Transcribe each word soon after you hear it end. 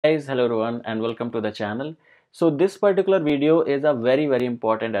Guys, hello everyone and welcome to the channel. So this particular video is a very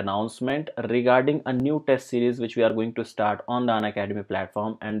important announcement regarding a new test series which we are going to start on the Unacademy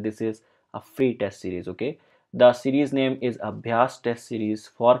platform, and this is a free test series. Okay, the series name is Abhyaas test series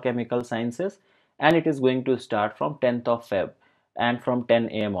for chemical sciences, and it is going to start from 10th of Feb and from 10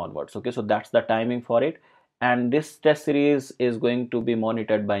 a.m. onwards. Okay, so that's the timing for it, and this test series is going to be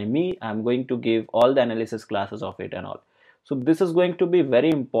monitored by me. I'm going to give all the analysis classes of it and all. So this is going to be very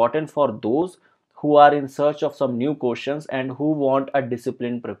important for those who are in search of some new questions and who want a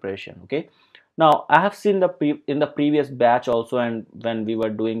disciplined preparation. Okay. Now I have seen in the previous batch also, and when we were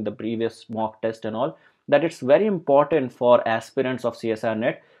doing the previous mock test and all, that it's very important for aspirants of CSIR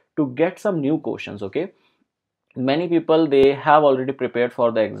net to get some new questions. Okay. Many people, they have already prepared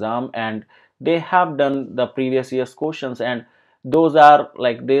for the exam and they have done the previous year's questions, and those are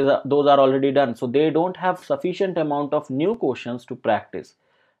already done, so they don't have sufficient amount of new questions to practice,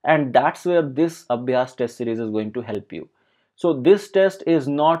 and that's where this Abhyas test series is going to help you. So this test is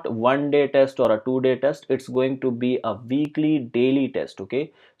not one day test or a 2 day test. It's going to be a weekly daily test.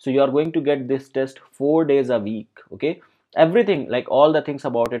 Okay, so you are going to get this test 4 days a week. Okay, everything, like all the things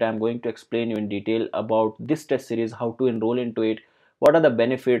about it, I'm going to explain you in detail about this test series, how to enroll into it, what are the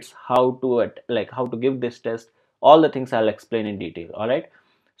benefits, how to give this test, all the things I'll explain in detail. All right,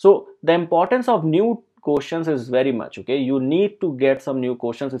 so the importance of new questions is very much. Okay, you need to get some new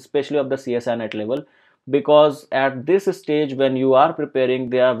questions, especially of the CSI net level, because at this stage when you are preparing,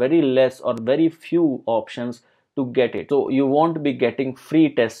 there are very less or very few options to get it, so you won't be getting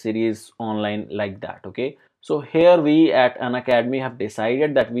free test series online like that. Okay, so here we at Unacademy have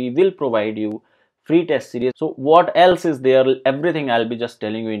decided that we will provide you free test series. So what else is there? Everything I'll be just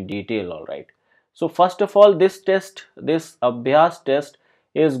telling you in detail. All right, so first of all, this Abhyas test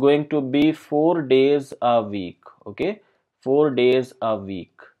is going to be 4 days a week. Okay, 4 days a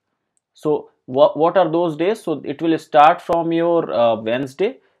week. So what are those days? So it will start from your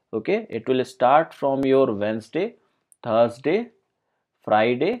Wednesday. Okay, it will start from your Wednesday, Thursday,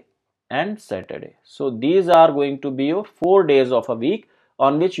 Friday and Saturday. So these are going to be your 4 days of a week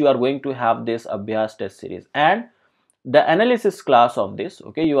on which you are going to have this Abhyas test series, and the analysis class of this.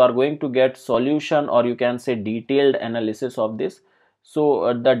 Okay, you are going to get solution, or you can say detailed analysis of this.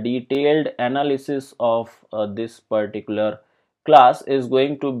 So the detailed analysis of this particular class is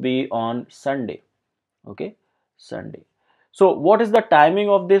going to be on Sunday. Okay, Sunday. So what is the timing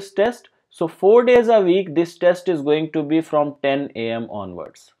of this test? So 4 days a week this test is going to be from 10 a.m.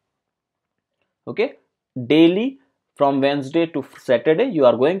 onwards. Okay, daily from Wednesday to Saturday you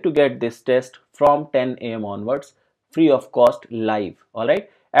are going to get this test from 10 a.m. onwards, free of cost, live. All right,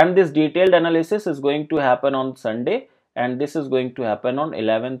 and this detailed analysis is going to happen on Sunday, and this is going to happen on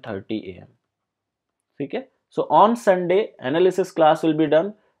 11:30 a.m. Okay, so on Sunday analysis class will be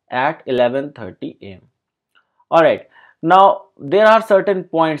done at 11:30 a.m. All right, now there are certain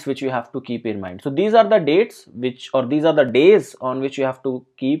points which you have to keep in mind. So these are the dates which, or these are the days on which you have to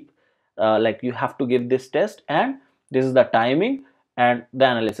keep, like you have to give this test, and this is the timing, and the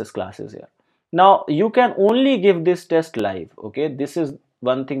analysis class is here. Now you can only give this test live. Okay, this is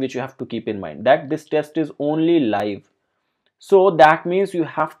one thing which you have to keep in mind, that this test is only live. So that means you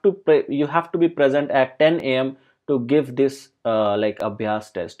have to be present at 10 a.m. to give this like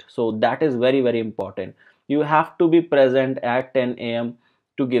Abhyas test. So that is very important. You have to be present at 10 a.m.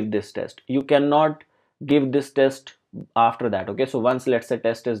 to give this test. You cannot give this test after that. Okay, so once, let's say,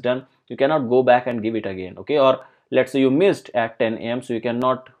 test is done, you cannot go back and give it again. Okay, or let's say you missed at 10 a.m. so you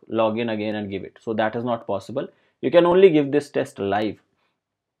cannot log in again and give it. So that is not possible. You can only give this test live.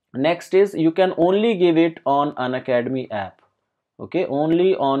 Next is, you can only give it on Unacademy app. Okay,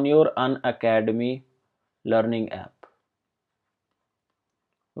 only on your Unacademy learning app.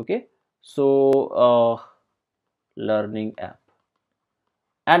 Okay, so learning app,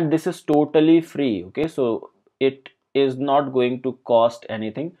 and this is totally free. Okay, so it is not going to cost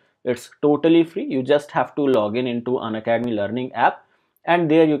anything. It's totally free. You just have to log in into Unacademy learning app,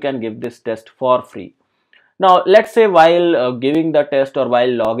 and there you can give this test for free. Now let's say while giving the test or while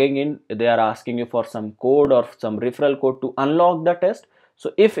logging in, they are asking you for some code or some referral code to unlock the test.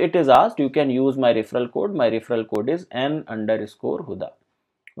 So if it is asked, you can use my referral code. My referral code is n_huda.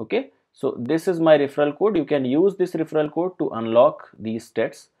 Okay, so this is my referral code. You can use this referral code to unlock these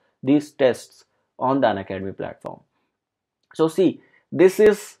tests on the Unacademy platform. So see, this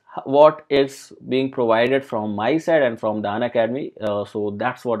is what is being provided from my side and from the Unacademy. So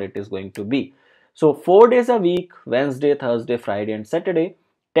that's what it is going to be. So 4 days a week, Wednesday, Thursday, Friday and Saturday,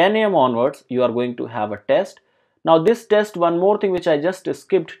 10 a.m. onwards, you are going to have a test. Now this test, one more thing which I just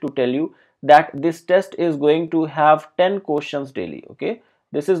skipped to tell you, that this test is going to have 10 questions daily. Okay,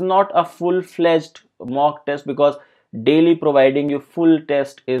 This is not a full-fledged mock test, because daily providing you full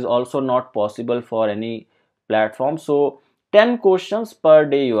test is also not possible for any platform. So 10 questions per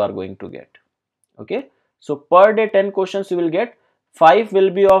day you are going to get. Okay, so per day 10 questions you will get. 5 will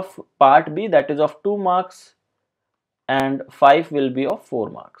be of part B, that is of 2 marks, and 5 will be of 4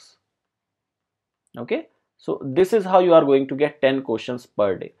 marks. Okay, so this is how you are going to get 10 questions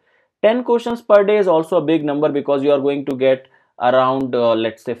per day. 10 questions per day is also a big number, because you are going to get around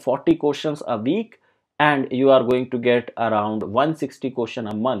let's say 40 questions a week, and you are going to get around 160 question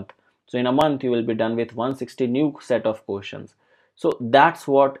a month. So in a month you will be done with 160 new set of questions. So that's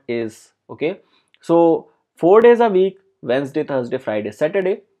what is okay. So 4 days a week, Wednesday, Thursday, Friday,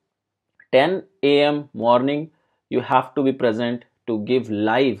 Saturday, 10 a.m. morning you have to be present to give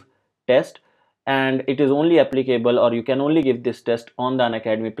live test, and it is only applicable, or you can only give this test on the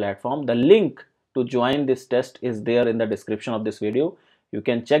Unacademy platform. The link to join this test is there in the description of this video. You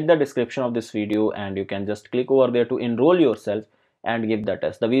can check the description of this video and you can just click over there to enroll yourself and give the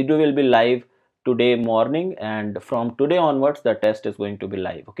test. The video will be live today morning, and from today onwards the test is going to be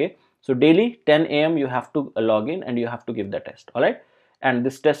live. Okay, so daily 10 a.m. you have to log in and you have to give the test. All right, and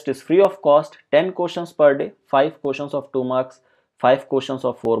this test is free of cost. 10 questions per day, 5 questions of 2 marks, 5 questions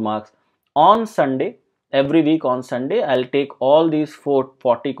of 4 marks. On Sunday, every week on Sunday, I'll take all these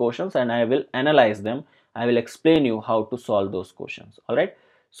 40 questions and I will analyze them. I will explain you how to solve those questions. All right,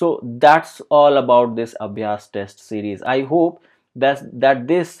 so that's all about this Abhyaas test series. I hope that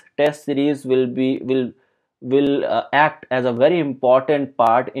this test series will act as a very important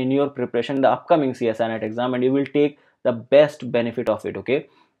part in your preparation in the upcoming CSIR net exam, and you will take the best benefit of it. Okay,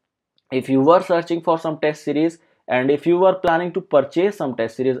 if you were searching for some test series and if you were planning to purchase some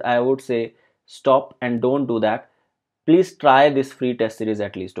test series, I would say stop and don't do that. Please try this free test series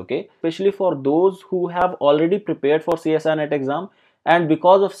at least. Okay, especially for those who have already prepared for CSIR net exam, and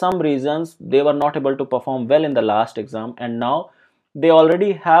because of some reasons they were not able to perform well in the last exam, and now they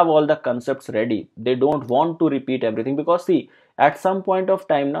already have all the concepts ready. They don't want to repeat everything, because see, at some point of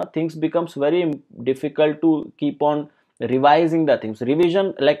time now things becomes very difficult to keep on revising the things.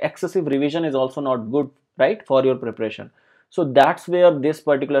 Revision, like excessive revision, is also not good, right, for your preparation. So that's where this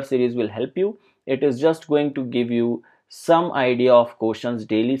particular series will help you. It is just going to give you some idea of questions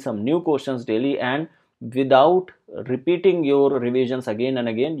daily, some new questions daily, and without repeating your revisions again and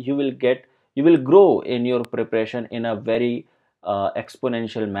again, you will grow in your preparation in a very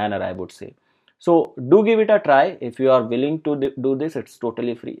exponential manner, I would say. So do give it a try. If you are willing to do this, it's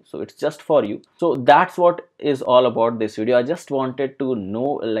totally free, so it's just for you. So that's what is all about this video. I just wanted to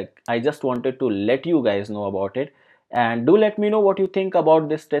know, like, I just wanted to let you guys know about it, and do let me know what you think about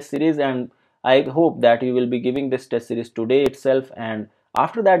this test series. And I hope that you will be giving this test series today itself, and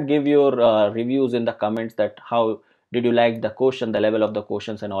after that give your reviews in the comments, that how did you like the question, the level of the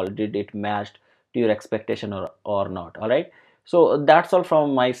questions and all, did it matched to your expectation or not. All right, so that's all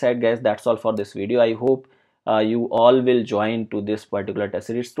from my side, guys. That's all for this video. I hope you all will join to this particular test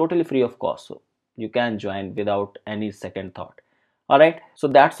series. It's totally free of cost, so you can join without any second thought. All right, so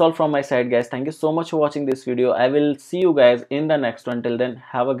that's all from my side, guys. Thank you so much for watching this video. I will see you guys in the next one. Till then,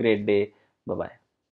 have a great day. Bye bye.